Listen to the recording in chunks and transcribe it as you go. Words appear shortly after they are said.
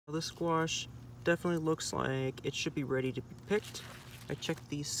This squash definitely looks like it should be ready to be picked. I checked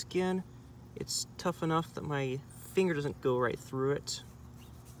the skin. It's tough enough that my finger doesn't go right through it.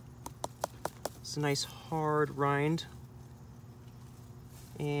 It's a nice hard rind.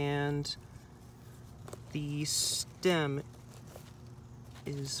 And the stem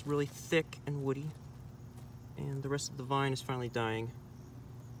is really thick and woody. And the rest of the vine is finally dying.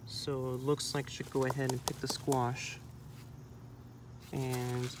 So it looks like I should go ahead and pick the squash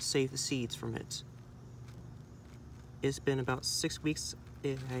and save the seeds from it. It's been about 6 weeks.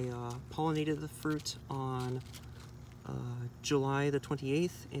 I pollinated the fruit on July the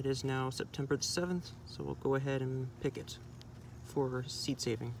 28th. It is now September the 7th, so we'll go ahead and pick it for seed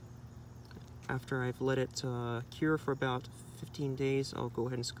saving. After I've let it cure for about 15 days, I'll go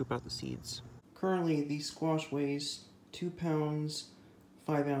ahead and scoop out the seeds. Currently, the squash weighs 2 pounds,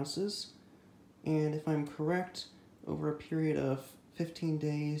 5 ounces, and if I'm correct, over a period of 15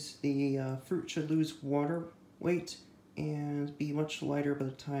 days, the fruit should lose water weight and be much lighter by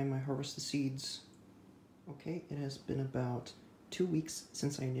the time I harvest the seeds. Okay, it has been about 2 weeks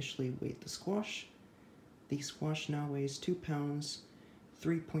since I initially weighed the squash. The squash now weighs 2 pounds,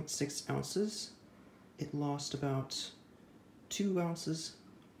 3.6 ounces. It lost about 2 ounces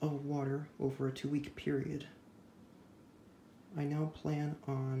of water over a 2-week period. I now plan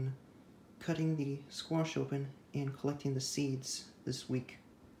on cutting the squash open and collecting the seeds this week.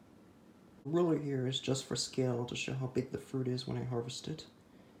 The ruler here is just for scale to show how big the fruit is when I harvest it.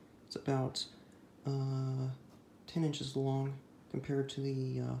 It's about 10 inches long compared to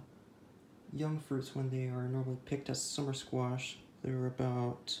the young fruits when they are normally picked as summer squash. They're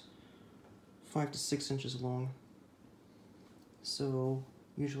about 5 to 6 inches long. So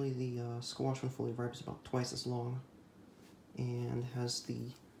usually the squash when fully ripe is about twice as long and has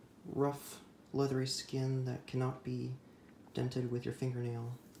the rough leathery skin that cannot be dented with your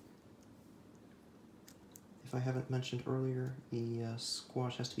fingernail. If I haven't mentioned earlier, the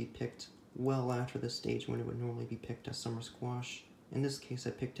squash has to be picked well after this stage when it would normally be picked as summer squash. In this case, I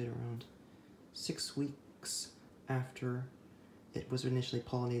picked it around 6 weeks after it was initially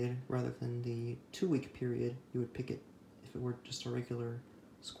pollinated, rather than the 2-week period you would pick it if it were just a regular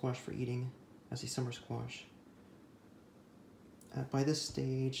squash for eating as a summer squash. By this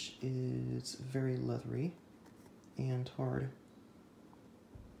stage, it's very leathery and hard.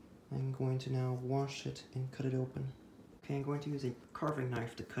 I'm going to now wash it and cut it open. Okay, I'm going to use a carving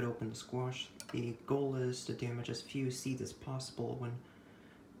knife to cut open the squash. The goal is to damage as few seeds as possible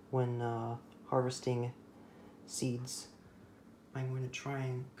when harvesting seeds. I'm going to try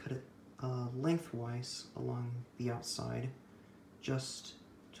and cut it lengthwise along the outside, just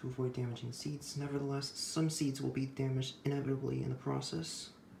to avoid damaging seeds. Nevertheless, some seeds will be damaged inevitably in the process.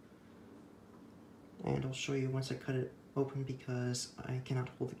 And I'll show you once I cut it open because I cannot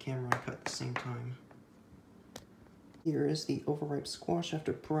hold the camera and cut at the same time. Here is the overripe squash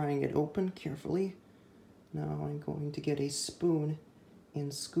after prying it open carefully. Now I'm going to get a spoon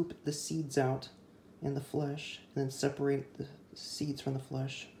and scoop the seeds out and the flesh, and then separate the seeds from the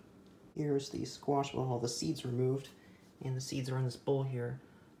flesh. Here's the squash with all the seeds removed, and the seeds are in this bowl here.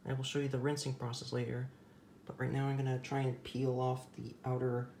 I will show you the rinsing process later, but right now I'm going to try and peel off the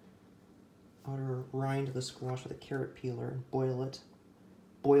outer rind of the squash with a carrot peeler and boil it.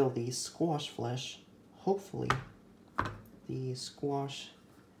 Boil the squash flesh. Hopefully the squash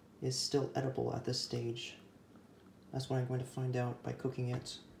is still edible at this stage. That's what I'm going to find out by cooking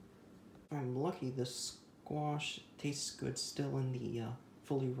it. If I'm lucky, the squash tastes good still in the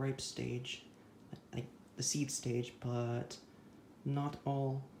fully ripe stage, like the seed stage, but not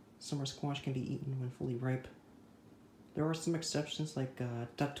all summer squash can be eaten when fully ripe. There are some exceptions like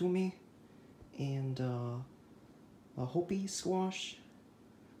tatumi and a hopi squash,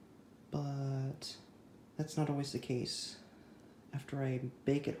 but that's not always the case. After I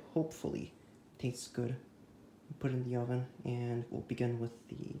bake it, hopefully it tastes good. Put it in the oven, and we'll begin with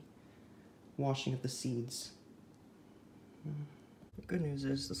the washing of the seeds. The good news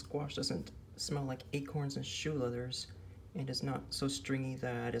is the squash doesn't smell like acorns and shoe leathers, and is not so stringy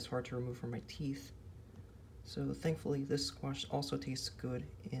that it's hard to remove from my teeth. So thankfully this squash also tastes good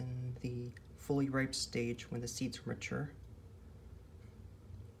in the fully ripe stage when the seeds are mature.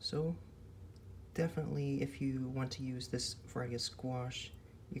 So definitely, if you want to use this variety of squash,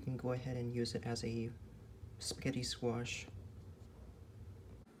 you can go ahead and use it as a spaghetti squash.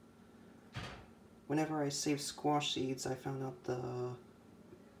 Whenever I save squash seeds, I found out the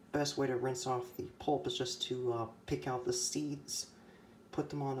best way to rinse off the pulp is just to pick out the seeds, put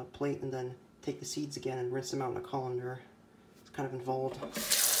them on a plate, and then take the seeds again and rinse them out in a colander. It's kind of involved.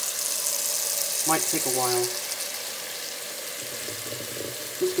 Might take a while.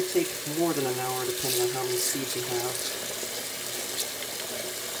 Just get take more than an hour depending on how many seeds you have.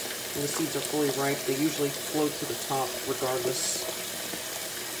 When the seeds are fully ripe, they usually float to the top regardless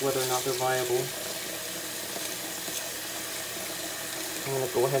whether or not they're viable. I'm going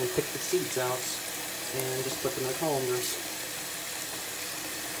to go ahead and pick the seeds out and just put them in the colanders.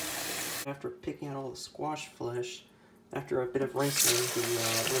 After picking out all the squash flesh, after a bit of rinsing, the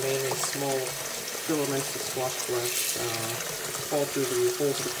remaining small filaments of squash flesh fall through the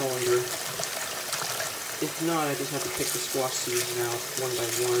holes of the colander. If not, I just have to pick the squash seeds out one by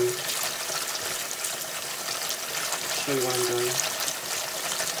one. Show you what I'm doing.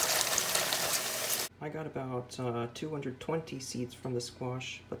 I got about 220 seeds from the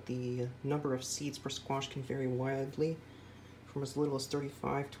squash, but the number of seeds per squash can vary wildly, from as little as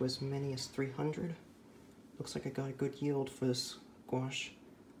 35 to as many as 300. Looks like I got a good yield for this squash.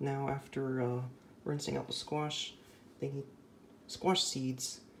 Now, after rinsing out the squash, squash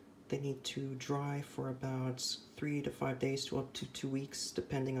seeds, they need to dry for about 3 to 5 days to up to 2 weeks,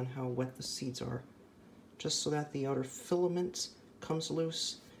 depending on how wet the seeds are, just so that the outer filament comes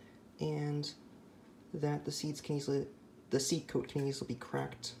loose and that the seed coat can easily be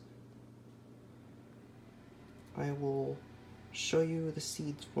cracked. I will show you the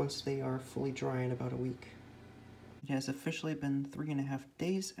seeds once they are fully dry in about a week. It has officially been 3.5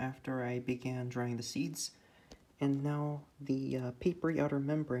 days after I began drying the seeds, and now the papery outer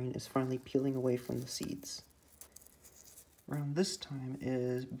membrane is finally peeling away from the seeds. Around this time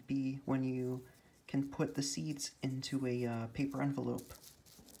is when you can put the seeds into a paper envelope.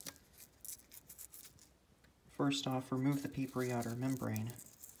 First off, remove the papery outer membrane.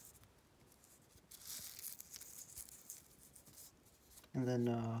 And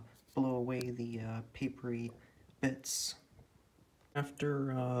then blow away the papery bits.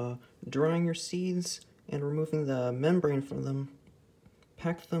 After drying your seeds and removing the membrane from them,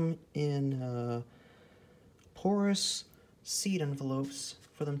 pack them in porous seed envelopes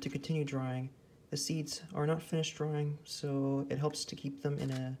for them to continue drying. The seeds are not finished drying, so it helps to keep them in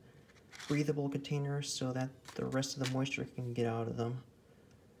a breathable container so that the rest of the moisture can get out of them.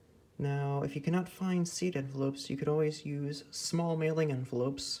 Now, if you cannot find seed envelopes, you could always use small mailing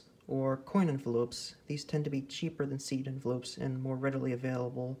envelopes or coin envelopes. These tend to be cheaper than seed envelopes and more readily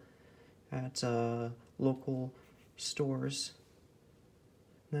available at local stores.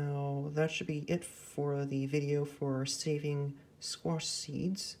 Now, that should be it for the video for saving squash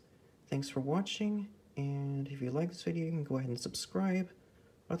seeds. Thanks for watching, and if you like this video, you can go ahead and subscribe.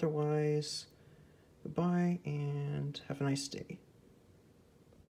 Otherwise, goodbye and have a nice day.